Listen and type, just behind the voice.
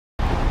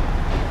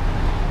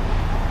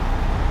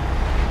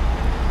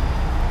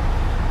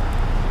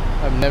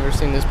never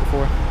seen this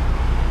before.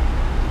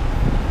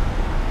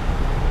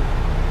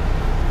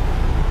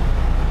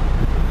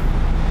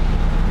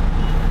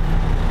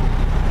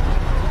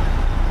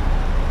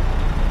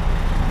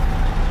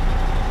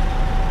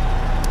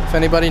 If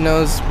anybody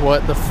knows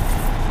what the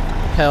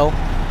hell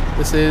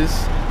this is,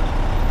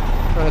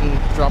 go ahead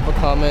and drop a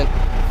comment,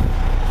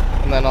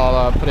 and then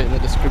I'll put it in the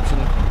description.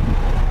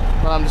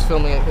 But I'm just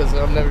filming it because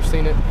I've never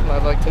seen it, and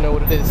I'd like to know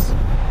what it is.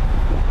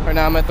 Right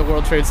now I'm at the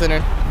World Trade Center.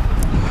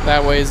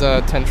 That weighs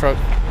a 10 truck.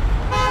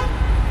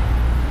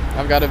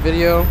 I've got a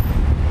video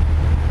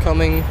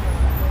coming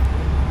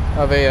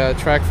of a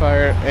track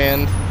fire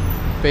and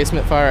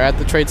basement fire at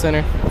the Trade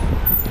Center,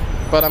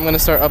 but I'm gonna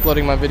start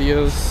uploading my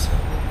videos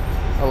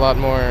a lot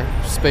more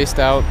spaced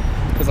out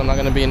because I'm not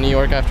gonna be in New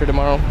York after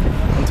tomorrow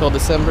until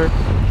December.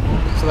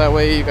 So that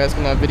way you guys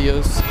can have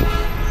videos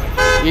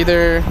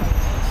either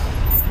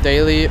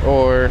daily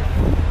or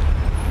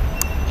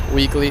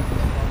weekly,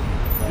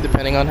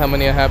 depending on how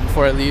many I have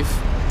before I leave.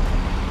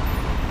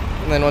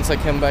 And then once I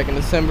come back in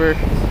December,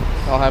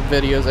 I'll have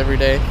videos every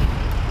day,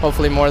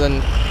 hopefully more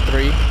than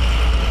 3.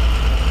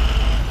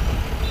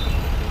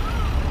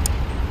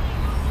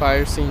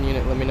 Fire scene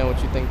unit, let me know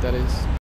what you think that is.